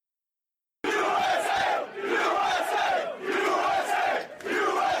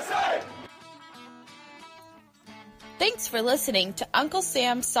Thanks for listening to Uncle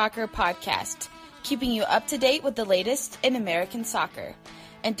Sam's Soccer Podcast, keeping you up to date with the latest in American soccer.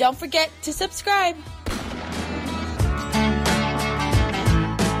 And don't forget to subscribe.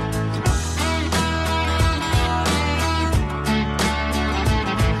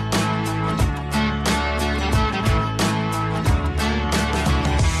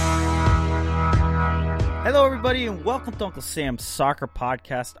 Hello, everybody, and welcome to Uncle Sam's Soccer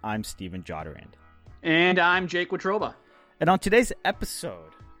Podcast. I'm Steven Jodderand. And I'm Jake Watroba. And on today's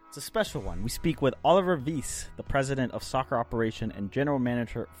episode, it's a special one. We speak with Oliver Wyss, the president of soccer operation and general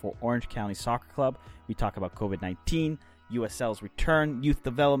manager for Orange County Soccer Club. We talk about COVID-19, USL's return, youth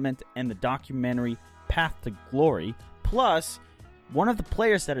development, and the documentary Path to Glory. Plus, one of the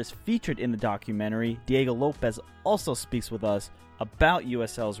players that is featured in the documentary, Diego Lopez, also speaks with us about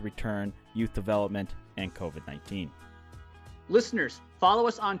USL's return, youth development, and COVID-19. Listeners, follow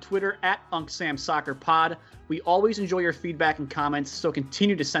us on Twitter at UncSamSoccerPod. We always enjoy your feedback and comments, so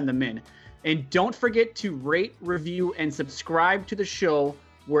continue to send them in. And don't forget to rate, review, and subscribe to the show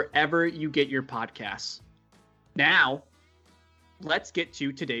wherever you get your podcasts. Now, let's get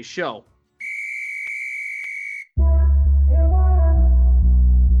to today's show.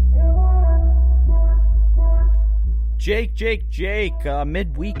 Jake,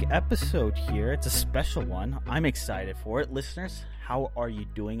 midweek episode here. It's a special one. I'm excited for it. Listeners, how are you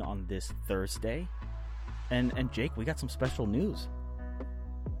doing on this Thursday? And Jake, we got some special news.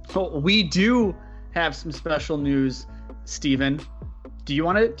 Well, we do have some special news, Steven. Do you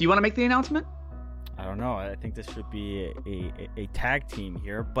want to make the announcement? I don't know. I think this should be a tag team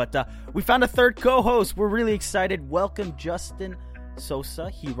here. But we found a third co-host. We're really excited. Welcome, Justin Sosa.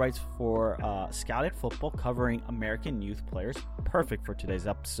 He writes for Scouted Football, covering American youth players. Perfect for today's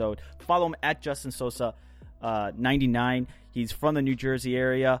episode. Follow him at Justin Sosa 99. He's from the New Jersey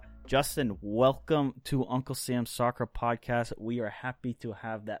area. Justin, welcome to Uncle Sam's Soccer Podcast. We are happy to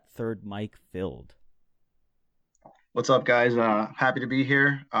have that third mic filled. What's up, guys? Happy to be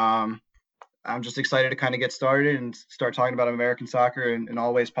here. I'm just excited to kind of get started and start talking about American soccer in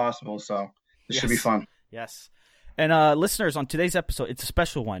all ways possible. So this should be fun. Yes. And listeners, on today's episode, it's a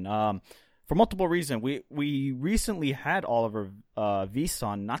special one for multiple reasons. We recently had Oliver Wyss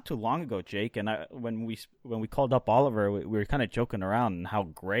on not too long ago, Jake. And when we called up Oliver, we were kind of joking around and how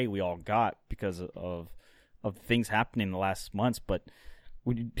gray we all got because of things happening in the last months. But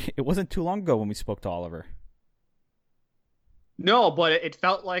it wasn't too long ago when we spoke to Oliver. No, but it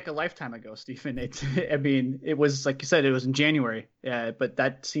felt like a lifetime ago, Stephen. It was like you said, it was in January. But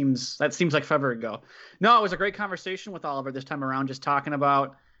that seems like forever ago. No, it was a great conversation with Oliver this time around, just talking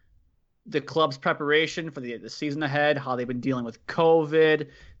about the club's preparation for the season ahead, how they've been dealing with COVID,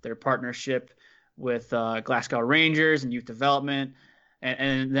 their partnership with Glasgow Rangers and youth development,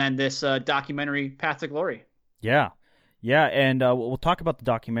 and then this documentary, Path to Glory. Yeah, and we'll talk about the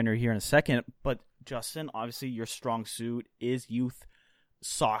documentary here in a second, but Justin, obviously your strong suit is youth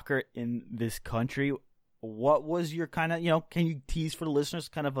soccer in this country. What was your kind of, can you tease for the listeners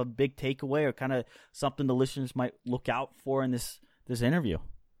kind of a big takeaway or kind of something the listeners might look out for in this interview?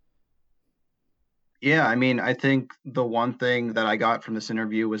 Yeah, I think the one thing that I got from this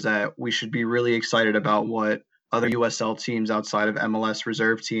interview was that we should be really excited about what other USL teams outside of MLS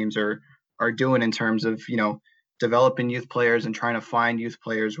reserve teams are doing in terms of, developing youth players and trying to find youth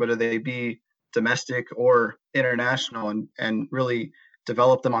players, whether they be domestic or international, and really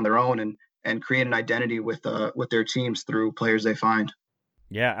develop them on their own and create an identity with their teams through players they find.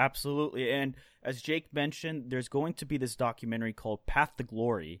 Yeah, absolutely. And as Jake mentioned, there's going to be this documentary called Path to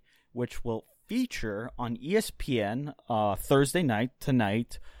Glory, which will feature on ESPN Thursday night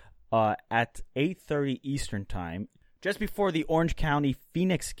tonight at 8:30 Eastern Time, just before the Orange County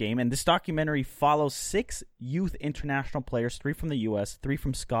Phoenix game. And this documentary follows 6 youth international players, 3 from the U.S., 3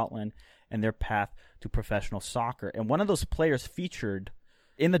 from Scotland, and their path to professional soccer. And one of those players featured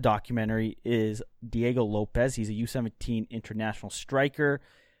in the documentary is Diego Lopez. He's a U17 international striker.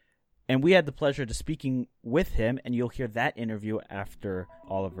 And we had the pleasure of speaking with him, and you'll hear that interview after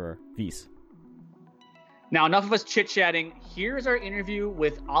Oliver Wyss. Now, enough of us chit-chatting. Here's our interview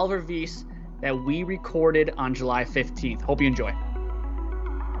with Oliver Wyss that we recorded on July 15th. Hope you enjoy.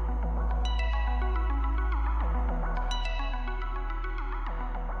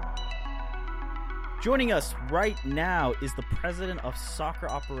 Joining us right now is the president of soccer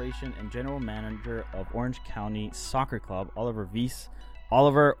operation and general manager of Orange County Soccer Club, Oliver Wyss.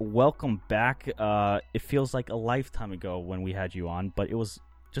 Oliver, welcome back. It feels like a lifetime ago when we had you on, but it was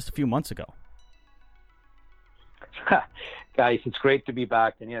just a few months ago. Guys, it's great to be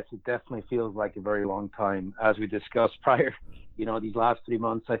back. And yes, it definitely feels like a very long time. As we discussed prior, these last 3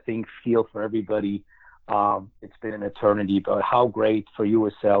 months, I think, feel for everybody It's been an eternity, but how great for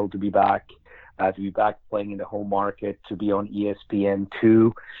USL to be back playing in the home market, to be on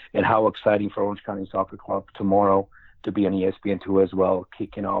ESPN2, and how exciting for Orange County Soccer Club tomorrow to be on ESPN2 as well,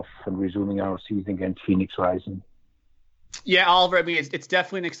 kicking off and resuming our season against Phoenix Rising. Yeah, Oliver, I mean, it's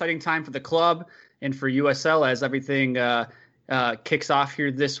definitely an exciting time for the club and for USL as everything kicks off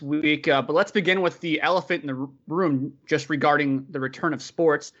here this week. But let's begin with the elephant in the room just regarding the return of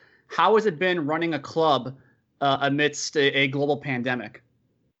sports. How has it been running a club amidst a global pandemic?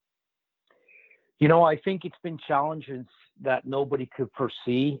 I think it's been challenges that nobody could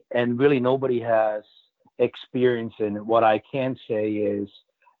foresee, and really nobody has experience in it. What I can say is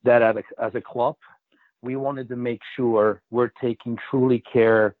that as a club, we wanted to make sure we're taking truly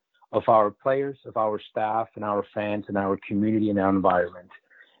care of our players, of our staff, and our fans, and our community and our environment.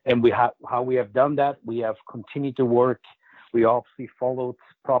 And how we have done that, we have continued to work. We obviously followed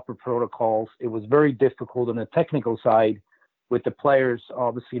proper protocols. It was very difficult on the technical side with the players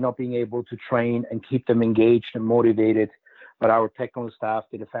obviously not being able to train and keep them engaged and motivated. But our technical staff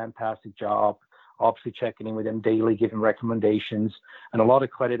did a fantastic job, obviously checking in with them daily, giving recommendations. And a lot of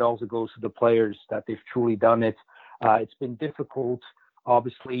credit also goes to the players that they've truly done it. It's been difficult,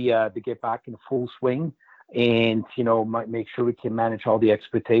 obviously, to get back in full swing and, might make sure we can manage all the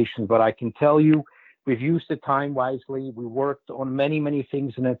expectations. But I can tell you, we've used the time wisely. We worked on many, many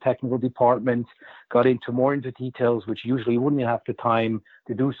things in the technical department, got more into details, which usually wouldn't have the time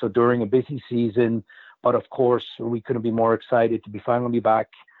to do so during a busy season. But of course, we couldn't be more excited to be finally back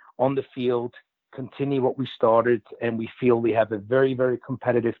on the field, continue what we started. And we feel we have a very, very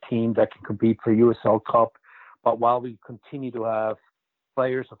competitive team that can compete for USL Cup. But while we continue to have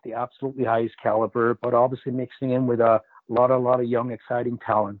players of the absolutely highest caliber, but obviously mixing in with a lot of young, exciting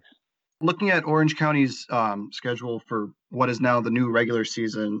talents. Looking at Orange County's schedule for what is now the new regular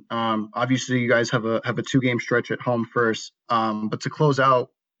season, obviously you guys have a 2-game stretch at home first, but to close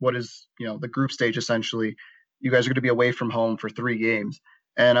out what is the group stage essentially, you guys are going to be away from home for 3 games.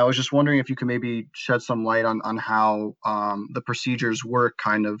 And I was just wondering if you could maybe shed some light on how the procedures work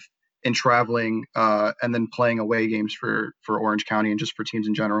kind of in traveling and then playing away games for Orange County and just for teams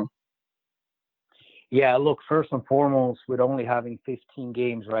in general. Yeah, look, first and foremost, with only having 15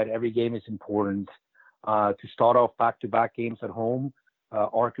 games, right, every game is important. To start off back-to-back games at home,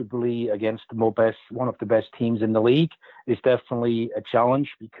 arguably against Lopez, one of the best teams in the league, is definitely a challenge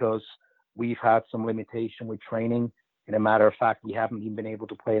because we've had some limitation with training. In a matter of fact, we haven't even been able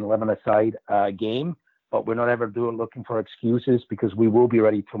to play an 11-a-side game, but we're not ever looking for excuses because we will be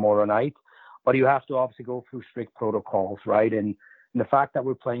ready tomorrow night. But you have to obviously go through strict protocols, right? And the fact that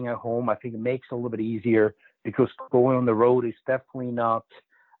we're playing at home, I think it makes it a little bit easier because going on the road is definitely not,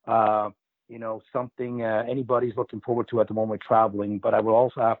 something anybody's looking forward to at the moment traveling. But I will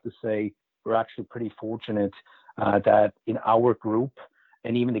also have to say we're actually pretty fortunate that in our group,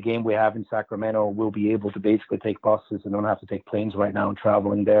 and even the game we have in Sacramento, we'll be able to basically take buses and don't have to take planes right now and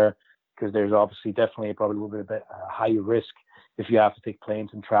traveling there because there's obviously definitely probably a little bit higher risk if you have to take planes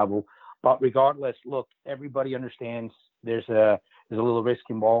and travel. But regardless, look, everybody understands there's a little risk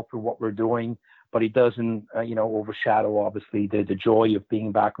involved for what we're doing, but it doesn't, overshadow obviously the joy of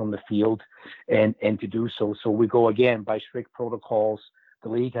being back on the field and to do so. So we go again by strict protocols. The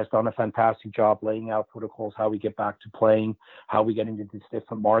league has done a fantastic job laying out protocols, how we get back to playing, how we get into these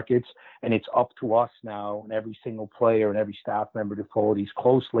different markets. And it's up to us now and every single player and every staff member to follow these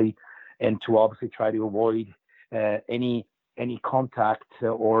closely and to obviously try to avoid any contact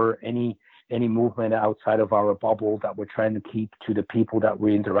or any movement outside of our bubble that we're trying to keep to the people that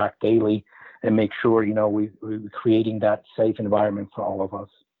we interact daily and make sure, we're creating that safe environment for all of us.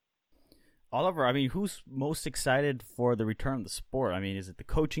 Oliver, I mean, who's most excited for the return of the sport? I mean, is it the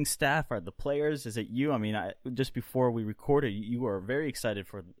coaching staff or the players? Is it you? I mean, just before we recorded, you were very excited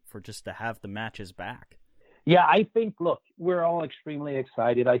for just to have the matches back. Yeah, I think, look, we're all extremely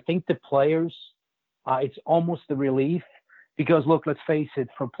excited. I think the players, it's almost a relief because, look, let's face it,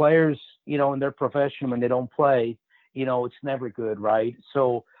 for players, in their profession when they don't play, it's never good, right?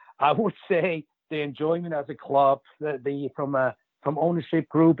 So I would say the enjoyment as a club, from ownership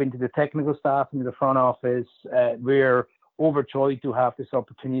group into the technical staff, into the front office, we're overjoyed to have this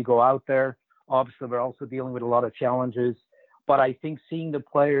opportunity to go out there. Obviously, we're also dealing with a lot of challenges, but I think seeing the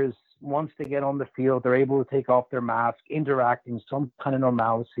players, once they get on the field, they're able to take off their mask, interact in some kind of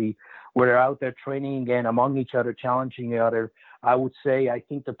normalcy, where they're out there training again among each other, challenging each other. I would say I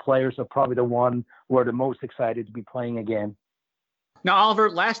think the players are probably the one who are the most excited to be playing again. Now, Oliver,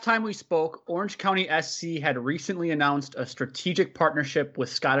 last time we spoke, Orange County SC had recently announced a strategic partnership with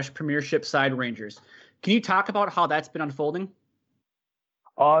Scottish Premiership side Rangers. Can you talk about how that's been unfolding?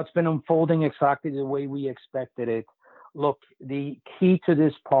 It's been unfolding exactly the way we expected it. Look, the key to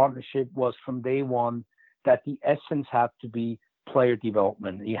this partnership was from day one that the essence had to be player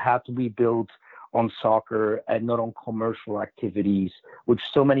development. It had to be built on soccer and not on commercial activities, which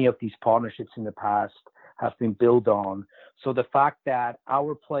so many of these partnerships in the past have been built on. So the fact that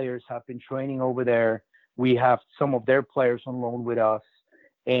our players have been training over there, we have some of their players on loan with us,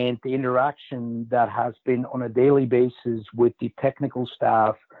 and the interaction that has been on a daily basis with the technical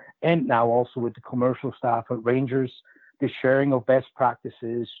staff and now also with the commercial staff at Rangers, the sharing of best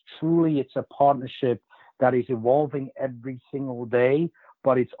practices. Truly, it's a partnership that is evolving every single day,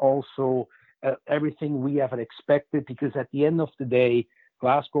 but it's also everything we have expected, because at the end of the day,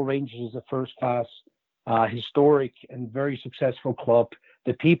 Glasgow Rangers is a first-class, historic, and very successful club.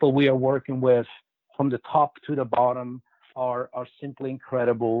 The people we are working with from the top to the bottom are simply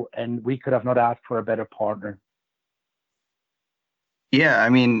incredible, and we could have not asked for a better partner. Yeah, I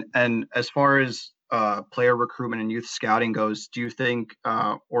mean, and as far as player recruitment and youth scouting goes, do you think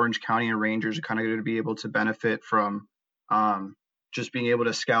Orange County and Rangers are kind of going to be able to benefit from just being able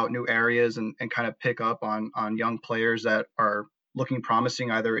to scout new areas and kind of pick up on young players that are looking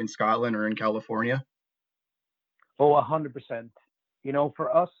promising either in Scotland or in California? Oh, 100%. You know,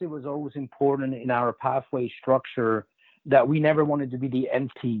 for us, it was always important in our pathway structure that we never wanted to be the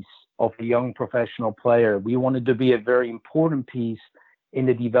end piece of a young professional player. We wanted to be a very important piece in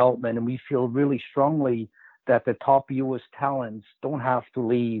the development, and we feel really strongly that the top U.S. talents don't have to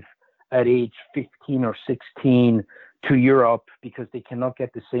leave at age 15 or 16 to Europe because they cannot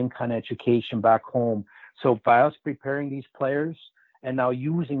get the same kind of education back home. So by us preparing these players and now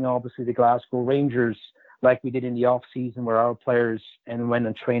using obviously the Glasgow Rangers like we did in the off season where our players and went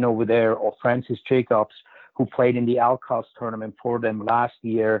and trained over there, or Francis Jacobs, who played in the Alcos tournament for them last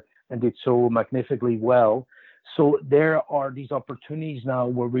year and did so magnificently well. So there are these opportunities now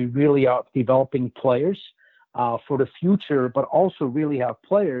where we really are developing players for the future, but also really have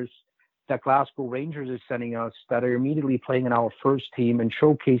players that Glasgow Rangers is sending us that are immediately playing in our first team and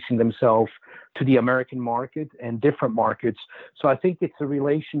showcasing themselves to the American market and different markets. So I think it's a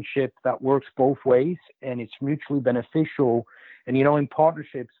relationship that works both ways and it's mutually beneficial. And, you know, in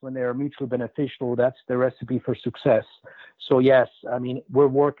partnerships, when they are mutually beneficial, that's the recipe for success. So, yes, I mean, we're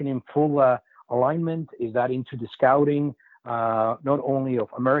working in full alignment. Is that into the scouting, not only of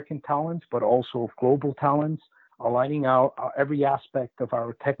American talents, but also of global talents, aligning our every aspect of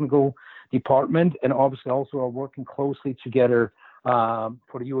our technical department, and obviously also are working closely together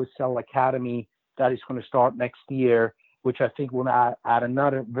for the USL Academy that is going to start next year, which I think will add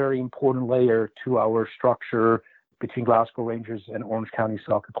another very important layer to our structure between Glasgow Rangers and Orange County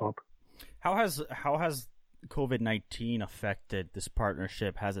Soccer Club. How has COVID-19 affected this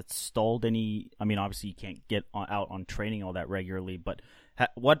partnership? Has it stalled any? I mean, obviously you can't get out on training all that regularly, but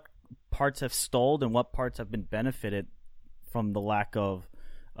what parts have stalled and what parts have been benefited from the lack of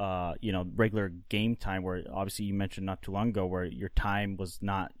regular game time, where obviously you mentioned not too long ago where your time was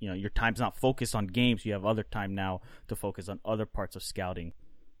not, your time's not focused on games. You have other time now to focus on other parts of scouting.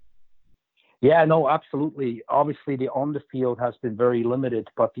 Yeah, no, absolutely. Obviously, the on the field has been very limited,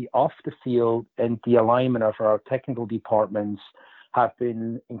 but the off the field and the alignment of our technical departments have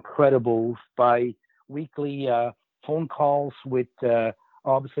been incredible. By weekly phone calls with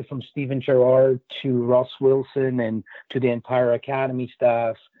obviously from Stephen Gerrard to Ross Wilson and to the entire academy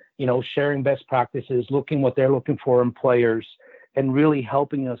staff, sharing best practices, looking what they're looking for in players, and really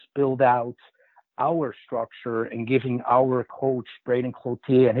helping us build out our structure and giving our coach, Braden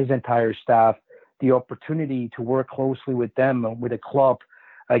Cloutier, and his entire staff the opportunity to work closely with them and with a club,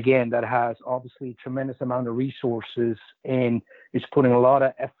 again, that has obviously a tremendous amount of resources and is putting a lot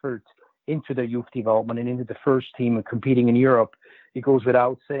of effort into their youth development and into the first team and competing in Europe. It goes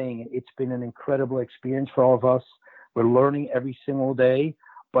without saying, it's been an incredible experience for all of us. We're learning every single day,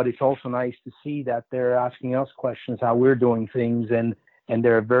 but it's also nice to see that they're asking us questions, how we're doing things, and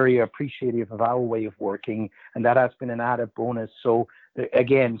they're very appreciative of our way of working, and that has been an added bonus. So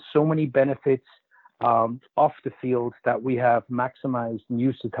again, so many benefits off the field that we have maximized and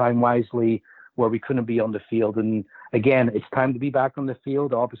used the time wisely where we couldn't be on the field. And again, it's time to be back on the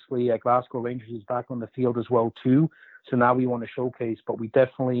field. Obviously, Glasgow Rangers is back on the field as well too. So now we want to showcase, but we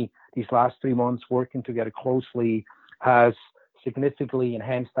definitely, these last 3 months working together closely has significantly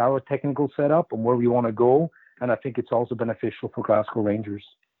enhanced our technical setup and where we want to go. And I think it's also beneficial for Glasgow Rangers.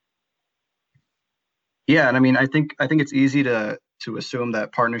 Yeah, and I mean, I think it's easy to assume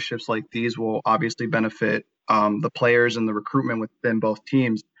that partnerships like these will obviously benefit the players and the recruitment within both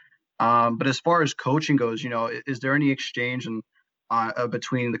teams. But as far as coaching goes, is there any exchange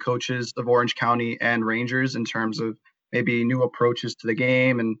between the coaches of Orange County and Rangers in terms of maybe new approaches to the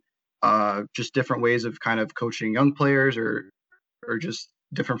game and just different ways of kind of coaching young players or just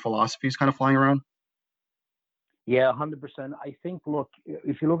different philosophies kind of flying around? Yeah, 100%. I think, look,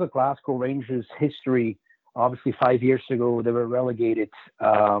 if you look at Glasgow Rangers history, obviously 5 years ago, they were relegated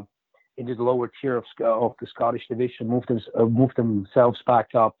into the lower tier of the Scottish division, moved themselves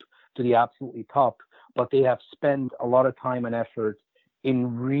back up to the absolutely top. But they have spent a lot of time and effort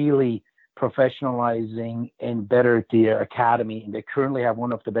in really professionalizing and better their academy. And they currently have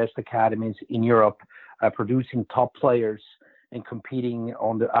one of the best academies in Europe, producing top players and competing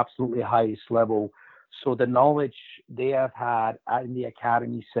on the absolutely highest level. So the knowledge they have had in the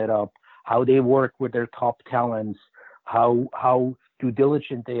academy setup, how they work with their top talents, how due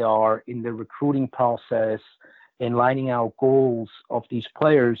diligent they are in the recruiting process and lining out goals of these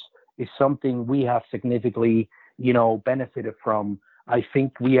players is something we have significantly, benefited from. I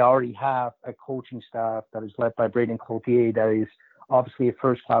think we already have a coaching staff that is led by Braden Cloutier that is obviously a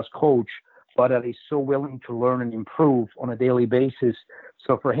first-class coach, but that is so willing to learn and improve on a daily basis.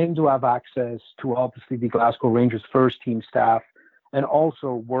 So for him to have access to obviously the Glasgow Rangers first team staff and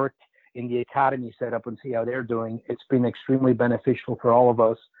also work in the academy setup and see how they're doing, it's been extremely beneficial for all of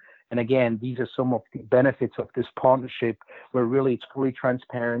us. And again, these are some of the benefits of this partnership where really it's fully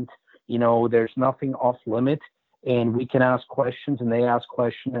transparent. There's nothing off limit and we can ask questions and they ask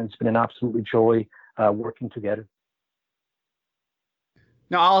questions, and it's been an absolute joy working together.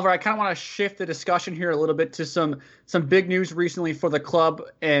 Now, Oliver, I kind of want to shift the discussion here a little bit to some big news recently for the club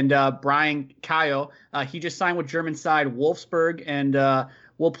and Brian Kayo. He just signed with German side Wolfsburg and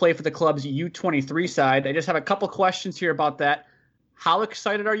will play for the club's U23 side. I just have a couple questions here about that. How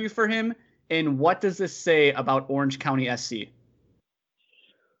excited are you for him, and what does this say about Orange County SC?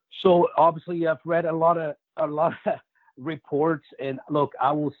 So obviously, I've read a lot of reports, and look,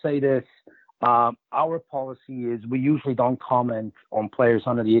 I will say this. Our policy is we usually don't comment on players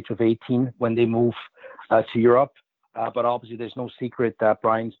under the age of 18 when they move to Europe. But obviously, there's no secret that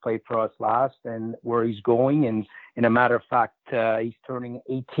Brian's played for us last and where he's going. And in a matter of fact, he's turning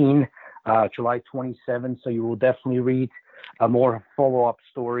 18 July 27th. So you will definitely read a more follow-up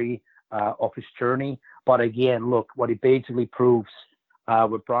story of his journey. But again, look, what it basically proves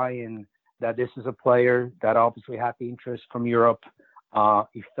with Brian, that this is a player that obviously had the interest from Europe.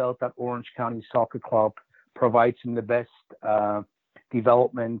 He felt that Orange County Soccer Club provides him the best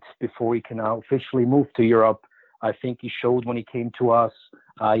development before he can now officially move to Europe. I think he showed when he came to us.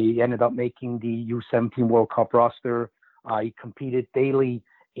 He ended up making the U17 World Cup roster. He competed daily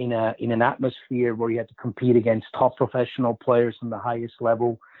in an atmosphere where he had to compete against top professional players on the highest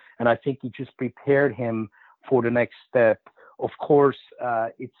level. And I think he just prepared him for the next step. Of course,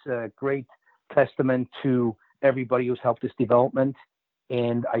 it's a great testament to everybody who's helped this development.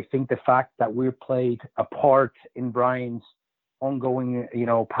 And I think the fact that we've played a part in Brian's ongoing,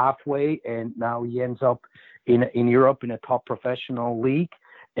 pathway, and now he ends up in Europe in a top professional league,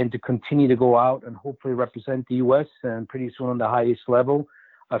 and to continue to go out and hopefully represent the U.S. and pretty soon on the highest level,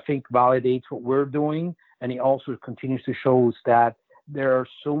 I think validates what we're doing. And he also continues to show us that there are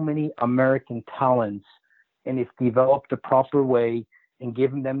so many American talents, and if developed the proper way and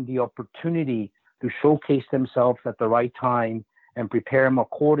given them the opportunity to showcase themselves at the right time and prepare them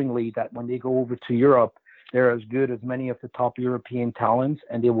accordingly, that when they go over to Europe, they're as good as many of the top European talents,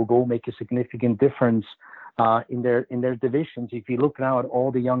 and they will go make a significant difference in their divisions. If you look now at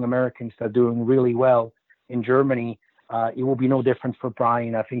all the young Americans that are doing really well in Germany, it will be no different for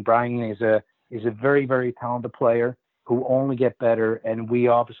Brian. I think Brian is a very, very talented player who will only get better, and we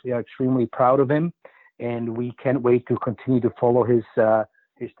obviously are extremely proud of him, and we can't wait to continue to follow his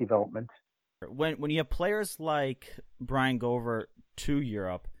development. When you have players like Brian go over to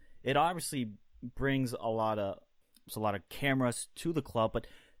Europe, it obviously brings a lot of cameras to the club. But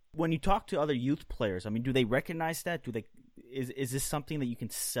when you talk to other youth players, I mean, do they recognize that? Is this something that you can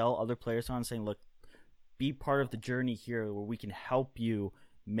sell other players on, saying, look, be part of the journey here where we can help you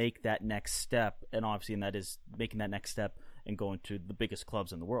make that next step, and obviously, and that is making that next step and going to the biggest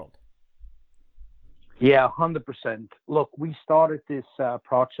clubs in the world? Yeah, 100%. Look, we started this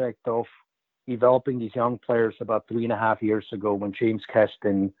project of developing these young players about 3.5 years ago when James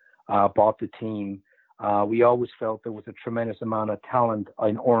Keston bought the team. We always felt there was a tremendous amount of talent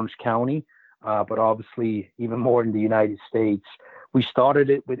in Orange County, but obviously even more in the United States. We started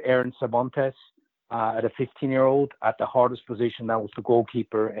it with Aaron Cervantes at a 15-year-old at the hardest position, that was the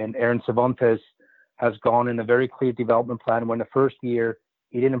goalkeeper. And Aaron Cervantes has gone in a very clear development plan. When the first year,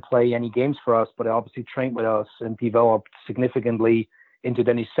 he didn't play any games for us, but obviously trained with us and developed significantly into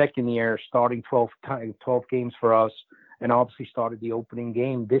then his second year, starting 12 games for us, and obviously started the opening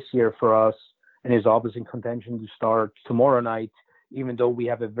game this year for us. and is obviously in contention to start tomorrow night, even though we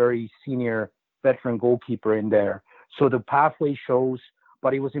have a very senior veteran goalkeeper in there. So the pathway shows,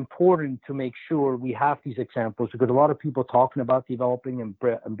 but it was important to make sure we have these examples, because a lot of people talking about developing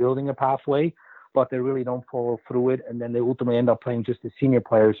and building a pathway, but they really don't follow through it. And then they ultimately end up playing just the senior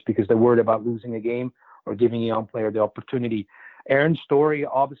players because they're worried about losing a game or giving a young player the opportunity. Aaron's story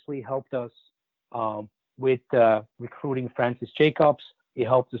obviously helped us with recruiting Francis Jacobs. He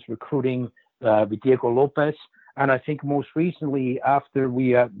helped us recruiting with Diego Lopez. And I think most recently, after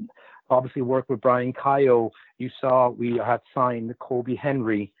we obviously worked with Brian Cayo, you saw we had signed Kobe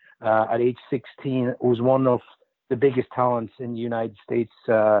Henry at age 16, who's one of the biggest talents in the United States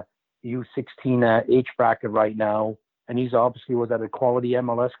U16 age bracket right now. And he's obviously was at a quality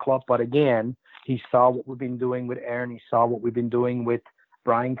MLS club. But again, he saw what we've been doing with Aaron. He saw what we've been doing with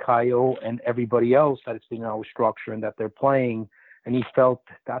Brian Cayo and everybody else that has been in our structure and that they're playing. And he felt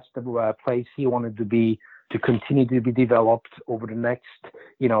that's the place he wanted to be, to continue to be developed over the next,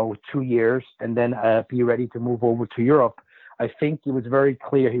 2 years, and then be ready to move over to Europe. I think it was very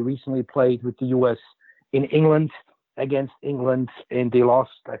clear. He recently played with the U.S. in England against England, and they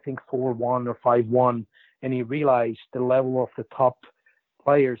lost, I think, 4-1 or 5-1. And he realized the level of the top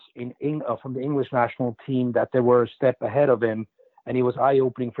players from the English national team, that they were a step ahead of him. And it was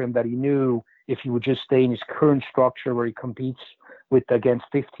eye-opening for him that he knew if he would just stay in his current structure where he competes against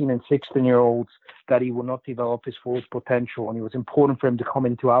 15 and 16-year-olds, that he will not develop his full potential. And it was important for him to come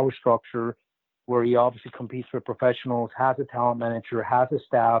into our structure where he obviously competes with professionals, has a talent manager, has a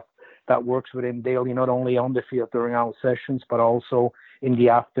staff that works with him daily, not only on the field during our sessions, but also in the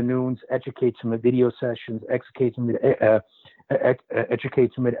afternoons, educates him with video sessions, educates him with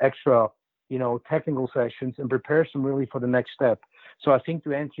extra, technical sessions, and prepares him really for the next step. So I think,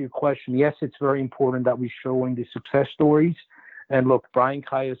 to answer your question, yes, it's very important that we're showing the success stories. And look, Brian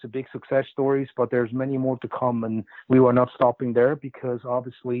Cayo is a big success stories, but there's many more to come, and we were not stopping there because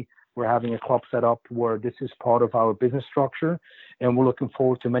obviously we're having a club set up where this is part of our business structure, and we're looking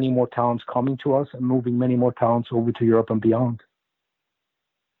forward to many more talents coming to us and moving many more talents over to Europe and beyond.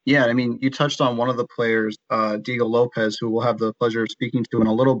 Yeah, I mean, you touched on one of the players, Diego Lopez, who we'll have the pleasure of speaking to in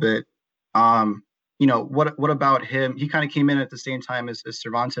a little bit. What about him? He kind of came in at the same time as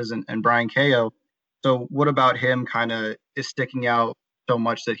Cervantes and Brian Cayo. So what about him kind of is sticking out so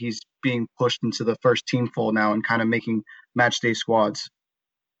much that he's being pushed into the first team fold now and kind of making match day squads?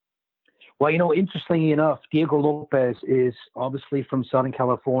 Well, interestingly enough, Diego Lopez is obviously from Southern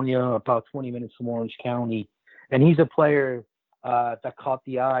California, about 20 minutes from Orange County. And he's a player that caught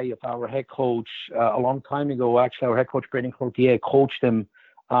the eye of our head coach a long time ago. Actually, our head coach, Brendan Cloutier, coached him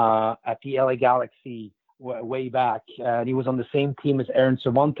at the LA Galaxy way back. And he was on the same team as Aaron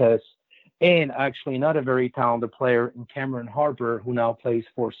Cervantes, and actually another very talented player in Cameron Harbour, who now plays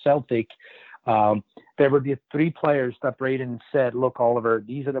for Celtic. There were the three players that Braden said, look, Oliver,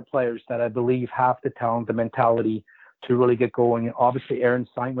 these are the players that I believe have the talent, the mentality to really get going. Obviously, Aaron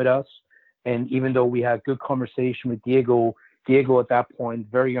signed with us. And even though we had good conversation with Diego at that point,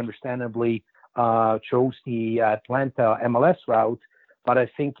 very understandably, chose the Atlanta MLS route. But I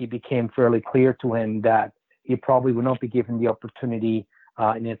think it became fairly clear to him that he probably would not be given the opportunity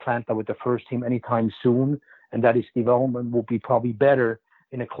in Atlanta with the first team anytime soon, and that his development will be probably better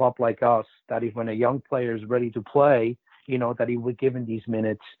in a club like us, that if when a young player is ready to play, that he will be given these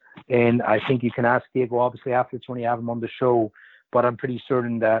minutes. And I think you can ask Diego, obviously, afterwards when you have him on the show, but I'm pretty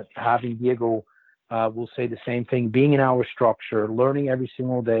certain that having Diego will say the same thing, being in our structure, learning every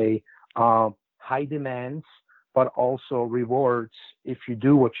single day, high demands, but also rewards if you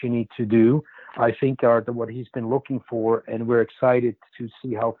do what you need to do, I think are what he's been looking for. And we're excited to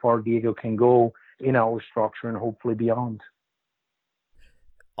see how far Diego can go in our structure and hopefully beyond.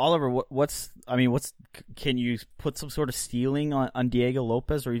 Oliver, can you put some sort of ceiling on Diego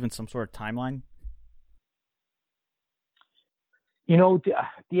Lopez, or even some sort of timeline?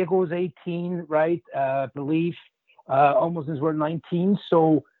 Diego is 18, right? I believe almost as we're 19.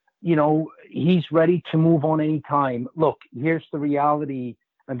 So, he's ready to move on anytime. Look, here's the reality,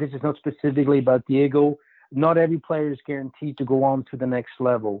 and this is not specifically about Diego. Not every player is guaranteed to go on to the next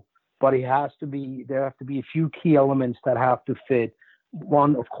level, but there have to be a few key elements that have to fit.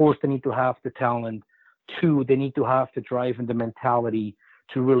 One, of course, they need to have the talent. Two, they need to have the drive and the mentality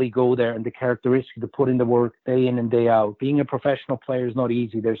to really go there, and the characteristic to put in the work day in and day out. Being a professional player is not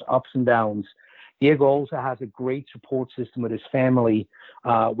easy. There's ups and downs. Diego also has a great support system with his family,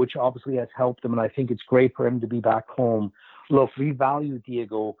 which obviously has helped him, and I think it's great for him to be back home. Look, we value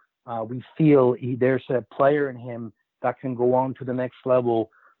Diego. We feel there's a player in him that can go on to the next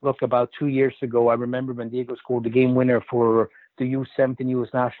level. Look, about 2 years ago, I remember when Diego scored the game winner for the U17 U.S.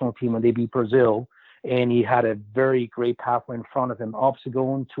 national team when they beat Brazil, and he had a very great pathway in front of him. Obviously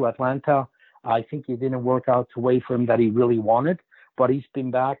going to Atlanta, I think it didn't work out the way for him that he really wanted, but he's been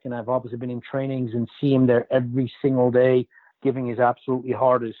back, and I've obviously been in trainings and see him there every single day, giving his absolutely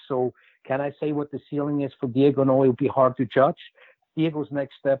hardest. So can I say what the ceiling is for Diego? No, it would be hard to judge. Diego's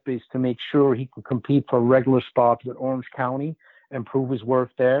next step is to make sure he can compete for a regular spot with Orange County and prove his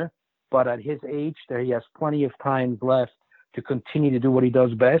worth there. But at his age, there he has plenty of time left to continue to do what he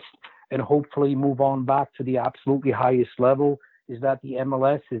does best and hopefully move on back to the absolutely highest level. Is that the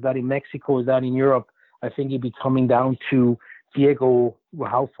MLS? Is that in Mexico? Is that in Europe? I think he'd be coming down to Diego,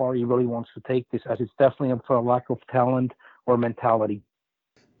 how far he really wants to take this, as it's definitely for a lack of talent or mentality.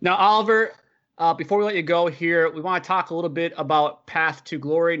 Now, Oliver, before we let you go here, we want to talk a little bit about Path to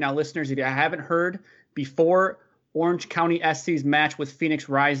Glory. Now, listeners, if you haven't heard, before Orange County SC's match with Phoenix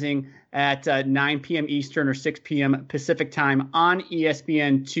Rising at 9 p.m. Eastern or 6 p.m. Pacific time on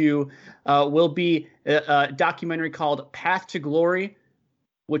ESPN2 will be a documentary called Path to Glory,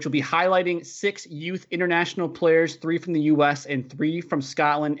 which will be highlighting 6 youth international players, 3 from the U.S. and 3 from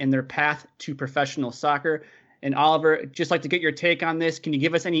Scotland, and their path to professional soccer. And Oliver, just like to get your take on this. Can you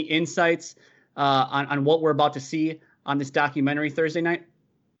give us any insights on what we're about to see on this documentary Thursday night?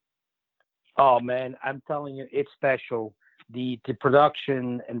 Oh, man, I'm telling you, it's special. The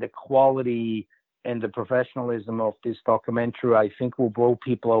production and the quality and the professionalism of this documentary, I think, will blow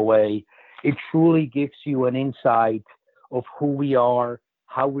people away. It truly gives you an insight of who we are,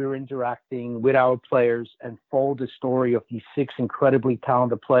 how we're interacting with our players, and follow the story of these 6 incredibly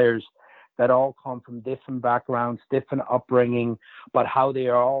talented players that all come from different backgrounds, different upbringing, but how they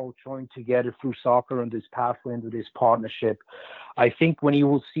are all joined together through soccer and this pathway into this partnership. I think when you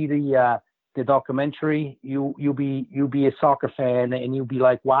will see the documentary, you'll be a soccer fan and you'll be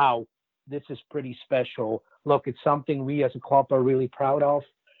like, wow, this is pretty special. Look, it's something we as a club are really proud of.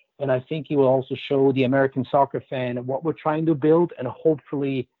 And I think it will also show the American soccer fan what we're trying to build, and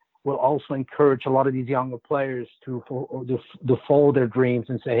hopefully will also encourage a lot of these younger players to follow their dreams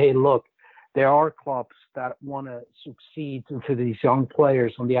and say, hey, look, there are clubs that want to succeed to these young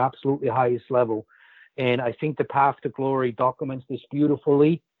players on the absolutely highest level. And I think the Path to Glory documents this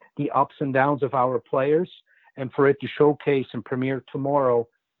beautifully, the ups and downs of our players, and for it to showcase and premiere tomorrow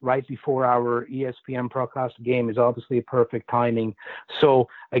right before our ESPN broadcast game is obviously a perfect timing. So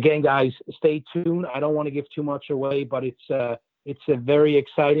again, guys, stay tuned. I don't want to give too much away, but it's a very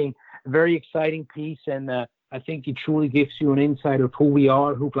exciting piece, and I think it truly gives you an insight of who we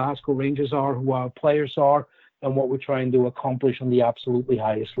are, who Glasgow Rangers are, who our players are, and what we're trying to accomplish on the absolutely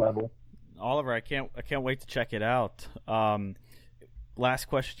highest level. Oliver, I can't wait to check it out. Last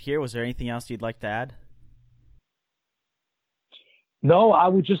question here. Was there anything else you'd like to add? No, I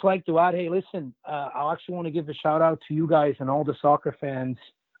would just like to add, hey, listen, I actually want to give a shout out to you guys and all the soccer fans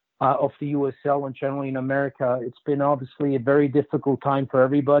of the USL and generally in America. It's been obviously a very difficult time for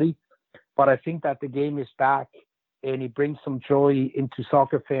everybody, but I think that the game is back and it brings some joy into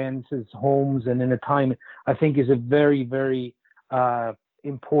soccer fans' homes, and in a time I think is a very, very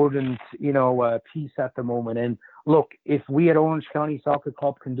important, piece at the moment. And look, if we at Orange County Soccer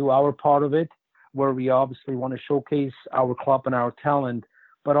Club can do our part of it, where we obviously want to showcase our club and our talent,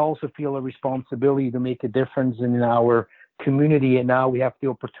 but also feel a responsibility to make a difference in our community. And now we have the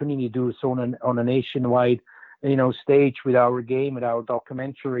opportunity to do so on a nationwide, stage with our game, with our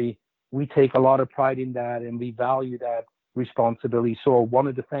documentary. We take a lot of pride in that, and we value that responsibility. So I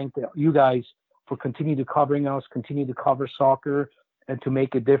wanted to thank you guys for continuing to covering us, continue to cover soccer, and to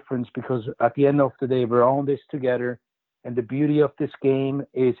make a difference, because at the end of the day, we're all in this together. And the beauty of this game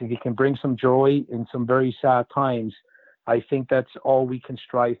is if you can bring some joy in some very sad times, I think that's all we can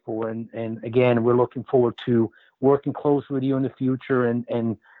strive for. And again, we're looking forward to working close with you in the future.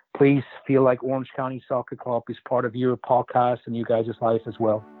 And please feel like Orange County Soccer Club is part of your podcast and you guys' life as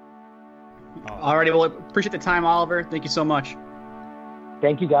well. All righty. Well, appreciate the time, Oliver. Thank you so much.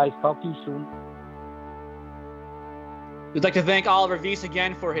 Thank you, guys. Talk to you soon. We'd like to thank Oliver Wyss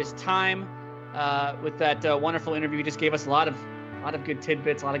again for his time with that wonderful interview. He just gave us a lot of good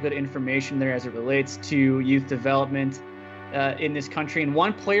tidbits, a lot of good information there as it relates to youth development in this country. And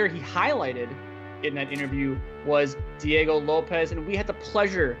one player he highlighted in that interview was Diego Lopez, and we had the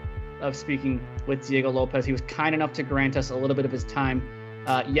pleasure of speaking with Diego Lopez. He was kind enough to grant us a little bit of his time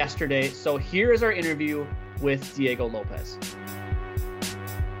yesterday. So here is our interview with Diego Lopez.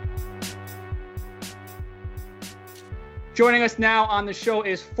 Joining us now on the show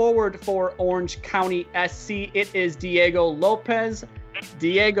is forward for Orange County SC. It is Diego Lopez.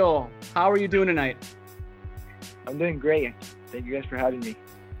 Diego, how are you doing tonight? I'm doing great. Thank you guys for having me.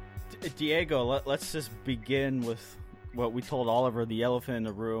 Diego, let's just begin with what we told Oliver, the elephant in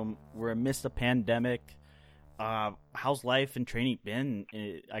the room. We're amidst a pandemic. How's life and training been,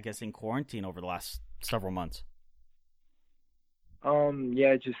 I guess, in quarantine over the last several months?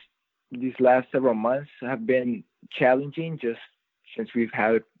 Yeah, just these last several months have been challenging just since we've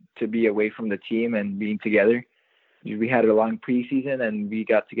had to be away from the team and being together. We had a long preseason and we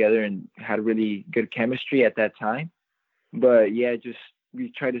got together and had really good chemistry at that time. But yeah, just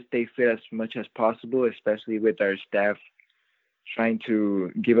we try to stay fit as much as possible, especially with our staff trying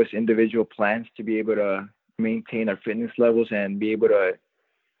to give us individual plans to be able to maintain our fitness levels and be able to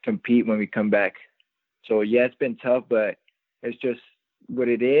compete when we come back. So yeah, it's been tough, but it's just what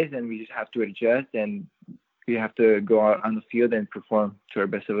it is, and we just have to adjust, and we have to go out on the field and perform to our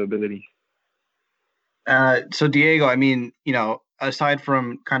best of abilities. So Diego, I mean, aside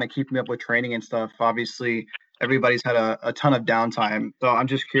from kind of keeping up with training and stuff, obviously everybody's had a ton of downtime. So I'm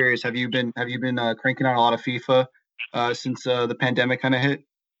just curious, have you been cranking out a lot of FIFA since the pandemic kind of hit?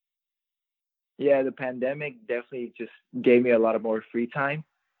 Yeah, the pandemic definitely just gave me a lot of more free time.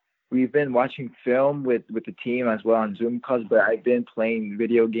 We've been watching film with the team as well on Zoom calls, but I've been playing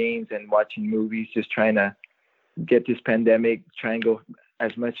video games and watching movies, just trying to get this pandemic, try and go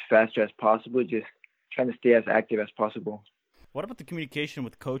as much faster as possible, just trying to stay as active as possible. What about the communication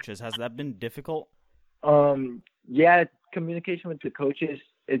with coaches? Has that been difficult? Yeah, communication with the coaches,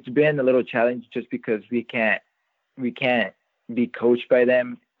 it's been a little challenge just because we can't be coached by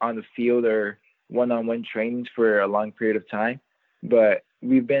them on the field or one-on-one trainings for a long period of time. But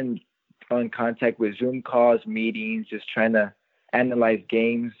we've been in contact with Zoom calls, meetings, just trying to analyze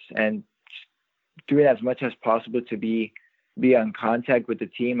games and doing as much as possible to be on contact with the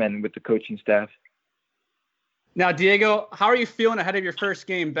team and with the coaching staff. Now, Diego, how are you feeling ahead of your first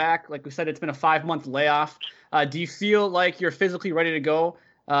game back? Like we said, it's been a 5-month layoff. Do you feel like you're physically ready to go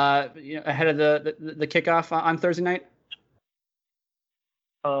ahead of the kickoff on Thursday night?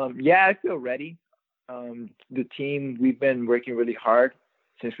 Yeah, I feel ready. The team, we've been working really hard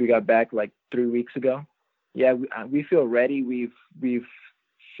since we got back like 3 weeks ago. Yeah, we feel ready. We've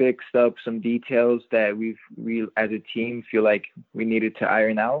fixed up some details that we as a team feel like we needed to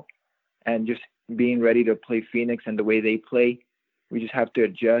iron out, and just being ready to play Phoenix and the way they play, we just have to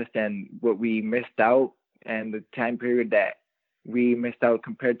adjust. And what we missed out and the time period that we missed out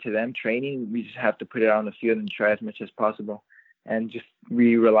compared to them training, we just have to put it on the field and try as much as possible. And just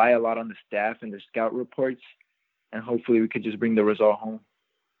we rely a lot on the staff and their scout reports, and hopefully we could just bring the result home.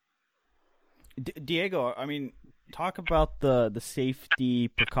 Diego, I mean, talk about the safety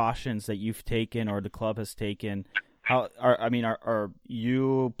precautions that you've taken or the club has taken. Are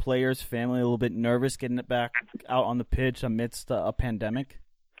you players, family a little bit nervous getting it back out on the pitch amidst a pandemic?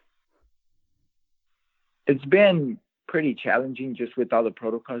 It's been pretty challenging just with all the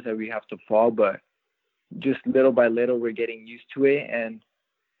protocols that we have to follow, but just little by little we're getting used to it. And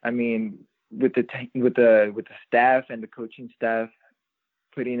I mean, with the staff and the coaching staff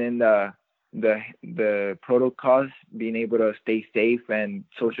putting in the protocols, being able to stay safe and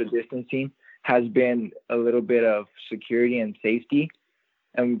social distancing has been a little bit of security and safety.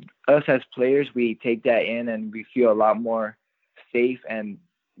 And us as players, we take that in and we feel a lot more safe, and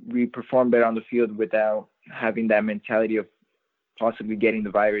we perform better on the field without having that mentality of possibly getting the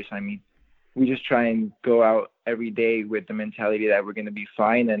virus. I mean, we just try and go out every day with the mentality that we're going to be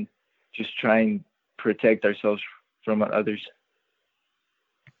fine and just try and protect ourselves from others.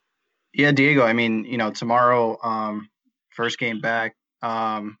 Yeah, Diego, I mean, tomorrow, first game back,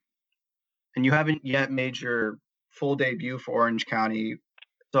 and you haven't yet made your full debut for Orange County.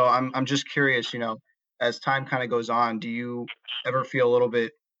 So I'm just curious, as time kind of goes on, do you ever feel a little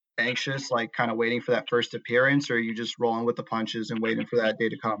bit anxious, like kind of waiting for that first appearance, or are you just rolling with the punches and waiting for that day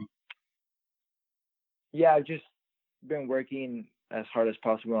to come? Yeah, I've just been working as hard as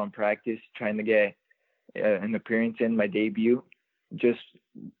possible on practice, trying to get an appearance in my debut. Just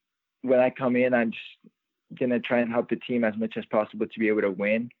when I come in, I'm just going to try and help the team as much as possible to be able to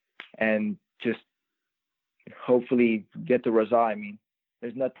win and just hopefully get the result. I mean,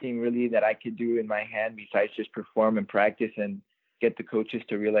 there's nothing really that I could do in my hand besides just perform and practice and get the coaches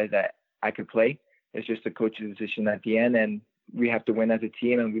to realize that I could play. It's just the coach's decision at the end, and we have to win as a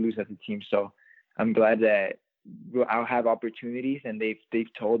team and we lose as a team. So I'm glad that I'll have opportunities, and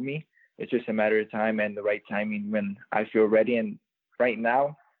they've told me. It's just a matter of time and the right timing when I feel ready. And right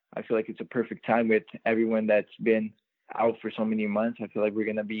now, I feel like it's a perfect time with everyone that's been out for so many months. I feel like we're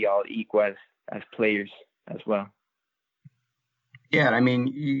going to be all equal as players as well. Yeah, I mean,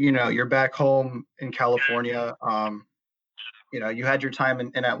 you're back home in California. You had your time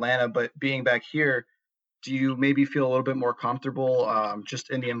in Atlanta, but being back here, do you maybe feel a little bit more comfortable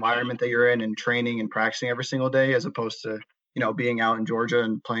just in the environment that you're in and training and practicing every single day as opposed to, being out in Georgia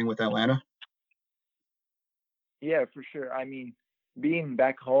and playing with Atlanta? Yeah, for sure. I mean, being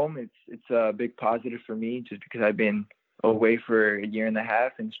back home, it's a big positive for me just because I've been away for a year and a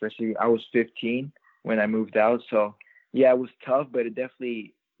half, and especially I was 15 when I moved out. So yeah, it was tough, but it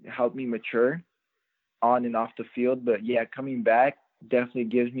definitely helped me mature on and off the field. But yeah, coming back definitely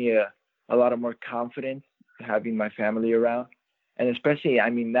gives me a lot of more confidence having my family around. And especially, I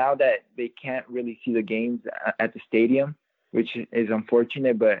mean, now that they can't really see the games at the stadium, which is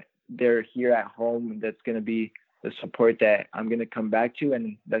unfortunate, but they're here at home. That's going to be the support that I'm going to come back to.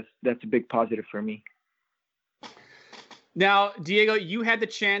 And that's a big positive for me. Now, Diego, you had the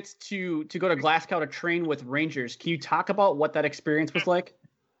chance to go to Glasgow to train with Rangers. Can you talk about what that experience was like?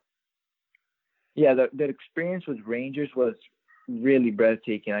 Yeah, the experience with Rangers was really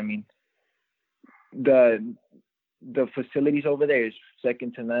breathtaking. I mean, the facilities over there is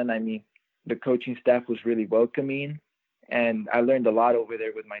second to none. I mean, the coaching staff was really welcoming, and I learned a lot over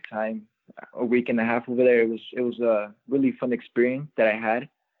there with my time. A week and a half over there, it was a really fun experience that I had,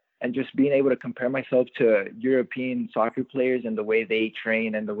 and just being able to compare myself to European soccer players and the way they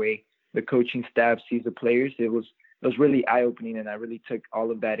train and the way the coaching staff sees the players, it was really eye-opening, and I really took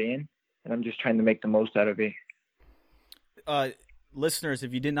all of that in, and I'm just trying to make the most out of it. Listeners,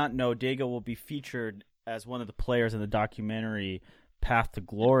 if you did not know, Diego will be featured as one of the players in the documentary Path to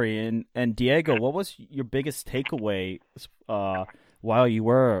Glory. And Diego, what was your biggest takeaway while you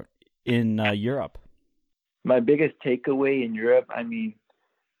were in Europe? My biggest takeaway in Europe, I mean,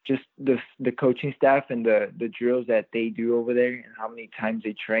 just the coaching staff and the drills that they do over there and how many times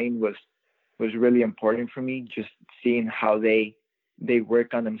they train was really important for me. Just seeing how they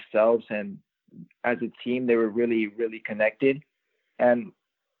work on themselves, and as a team, they were really, really connected. And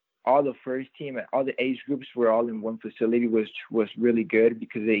all the first team, all the age groups were all in one facility, which was really good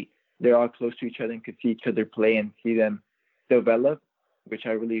because they're all close to each other and could see each other play and see them develop, which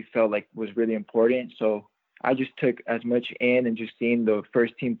I really felt like was really important. So I just took as much in and just seeing the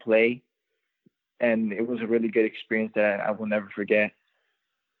first team play, and it was a really good experience that I will never forget.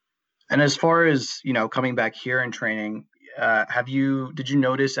 And as far as, coming back here and training, did you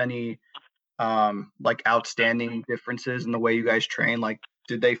notice any like outstanding differences in the way you guys train? Like,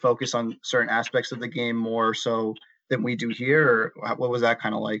 did they focus on certain aspects of the game more so than we do here, or what was that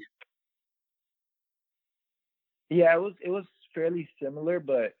kind of like? Yeah, it was fairly similar,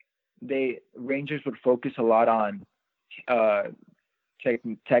 but Rangers would focus a lot on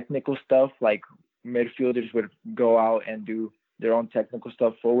technical stuff. Like midfielders would go out and do their own technical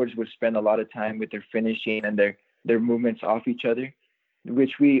stuff. Forwards would spend a lot of time with their finishing and their movements off each other,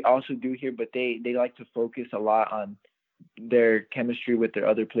 which we also do here, but they like to focus a lot on their chemistry with their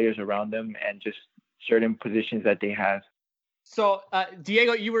other players around them and just certain positions that they have. So,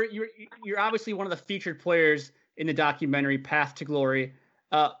 Diego, you're obviously one of the featured players in the documentary Path to Glory.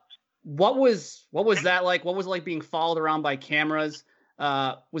 What was that like? What was it like being followed around by cameras?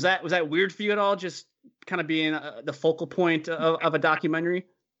 Was that weird for you at all? Just kind of being the focal point of a documentary?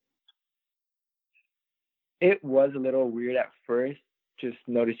 It was a little weird at first, just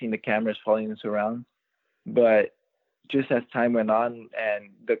noticing the cameras following us around, but just as time went on and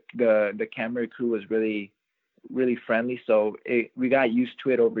the camera crew was really, really friendly, so we got used to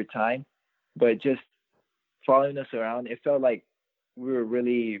it over time. But just following us around, it felt like we were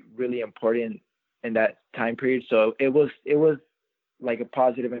really, really important in that time period. So it was like a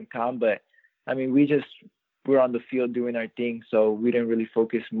positive and calm. But I mean, we were on the field doing our thing, so we didn't really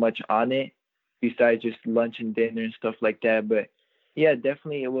focus much on it besides just lunch and dinner and stuff like that. But yeah,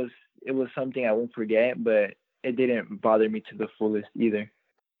 definitely it was something I won't forget, but it didn't bother me to the fullest either.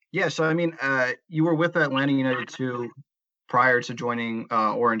 Yeah, so I mean, you were with Atlanta United too prior to joining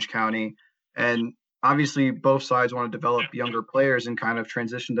Orange County, and obviously both sides want to develop younger players and kind of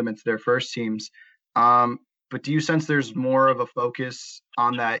transition them into their first teams. But do you sense there's more of a focus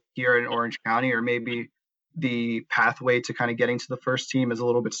on that here in Orange County, or maybe the pathway to kind of getting to the first team is a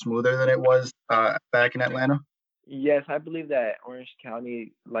little bit smoother than it was back in Atlanta? Yes, I believe that Orange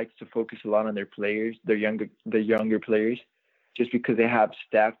County likes to focus a lot on their players, the younger players, just because they have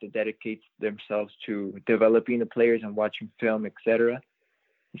staff that dedicates themselves to developing the players and watching film, etc.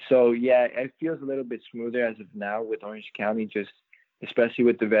 So yeah, it feels a little bit smoother as of now with Orange County, just especially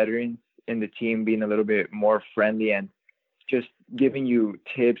with the veterans in the team being a little bit more friendly and just giving you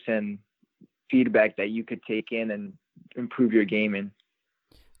tips and feedback that you could take in and improve your game in.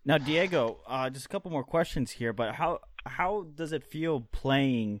 Now, Diego, just a couple more questions here, but how does it feel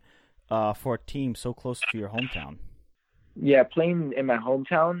playing for a team so close to your hometown? Yeah, playing in my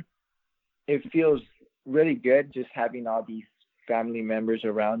hometown, it feels really good just having all these family members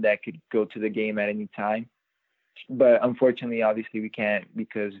around that could go to the game at any time. But unfortunately, obviously, we can't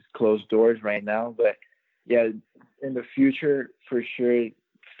because it's closed doors right now. But yeah, in the future, for sure,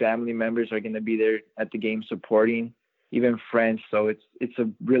 family members are going to be there at the game supporting, even friends. So it's a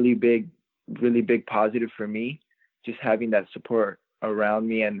really big positive for me, just having that support around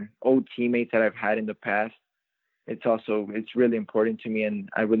me and old teammates that I've had in the past. It's really important to me, and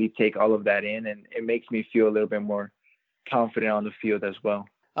I really take all of that in, and it makes me feel a little bit more confident on the field as well.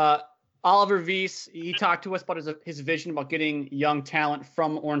 Oliver Wyss, he talked to us about his vision about getting young talent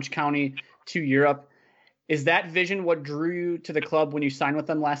from Orange County to Europe. Is that vision what drew you to the club when you signed with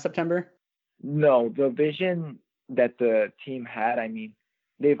them last September? No, the vision that the team had, I mean,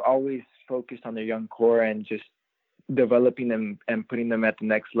 they've always focused on their young core and just developing them and putting them at the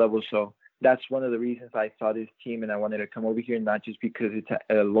next level. So that's one of the reasons I saw this team and I wanted to come over here, not just because it's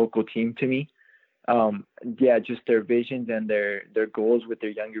a local team to me. Just their visions and their goals with their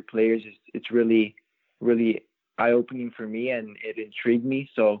younger players. It's really, really eye-opening for me, and it intrigued me.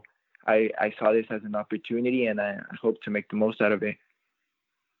 So I saw this as an opportunity, and I hope to make the most out of it.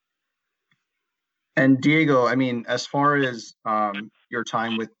 And Diego, I mean, as far as your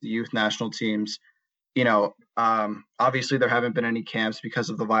time with the youth national teams, obviously there haven't been any camps because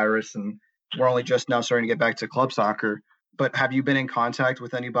of the virus, and we're only just now starting to get back to club soccer. But have you been in contact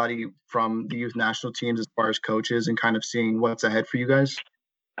with anybody from the youth national teams as far as coaches and kind of seeing what's ahead for you guys?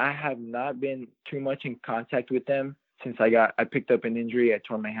 I have not been too much in contact with them since I picked up an injury. I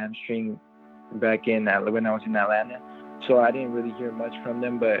tore my hamstring back when I was in Atlanta. So I didn't really hear much from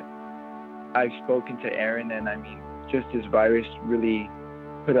them, but I've spoken to Aaron, and I mean, just this virus really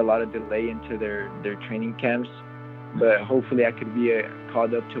put a lot of delay into their training camps. But hopefully I could be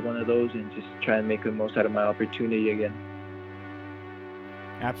called up to one of those and just try and make the most out of my opportunity again.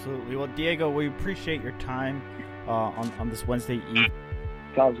 Absolutely. Well, Diego, we appreciate your time on this Wednesday Eve.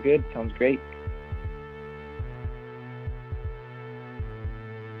 Sounds good. Sounds great.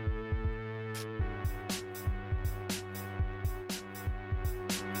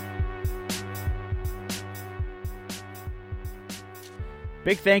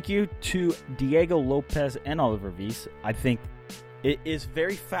 Big thank you to Diego Lopez and Oliver Wyss. I think it is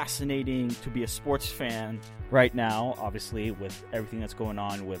very fascinating to be a sports fan right now, obviously, with everything that's going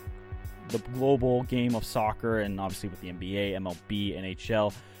on with the global game of soccer and obviously with the NBA, MLB,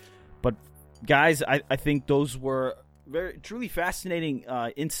 NHL. But, guys, I think those were very truly fascinating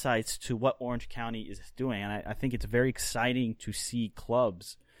insights to what Orange County is doing. And I think it's very exciting to see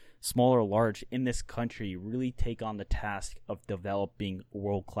clubs, small or large, in this country really take on the task of developing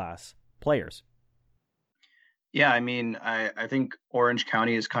world-class players. Yeah, I mean, I think Orange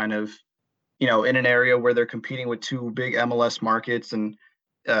County is kind of, in an area where they're competing with two big MLS markets and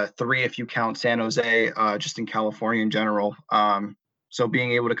three if you count San Jose, just in California in general. So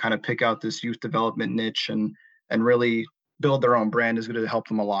being able to kind of pick out this youth development niche and really build their own brand is going to help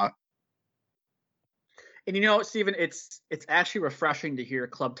them a lot. And Stephen, it's actually refreshing to hear a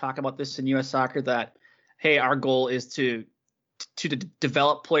club talk about this in U.S. soccer that, hey, our goal is to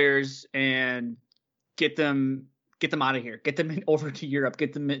develop players and get them out of here, get them over to Europe,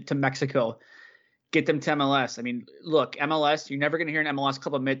 get them to Mexico, get them to MLS. I mean, look, MLS, you're never going to hear an MLS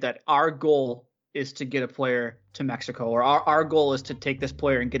club admit that our goal is to get a player to Mexico, or our goal is to take this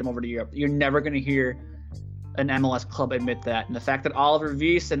player and get him over to Europe. You're never going to hear an MLS club admit that. And the fact that Oliver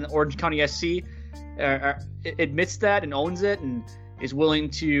Wyss and Orange County SC admits that and owns it and is willing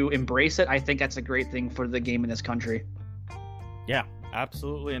to embrace it, I think that's a great thing for the game in this country. Yeah,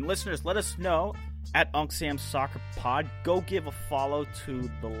 absolutely. And listeners, let us know at Uncle Sam's Soccer Pod. Go give a follow to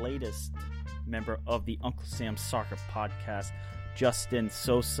the latest member of the Uncle Sam's Soccer Podcast, Justin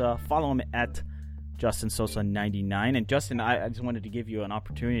Sosa. Follow him at Justin Sosa 99. And Justin, I just wanted to give you an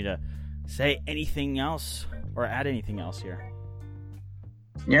opportunity to say anything else or add anything else here.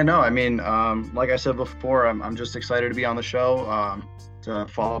 Yeah, no, I mean, like I said before, I'm just excited to be on the show, to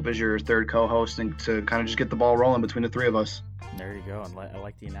follow up as your third co-host and to kind of just get the ball rolling between the three of us. There you go. And I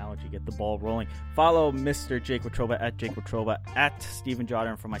like the analogy, get the ball rolling. Follow Mr. Jake Watroba at Jake Watroba, at Steven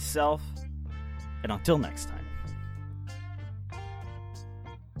Jodder, for myself. And until next time.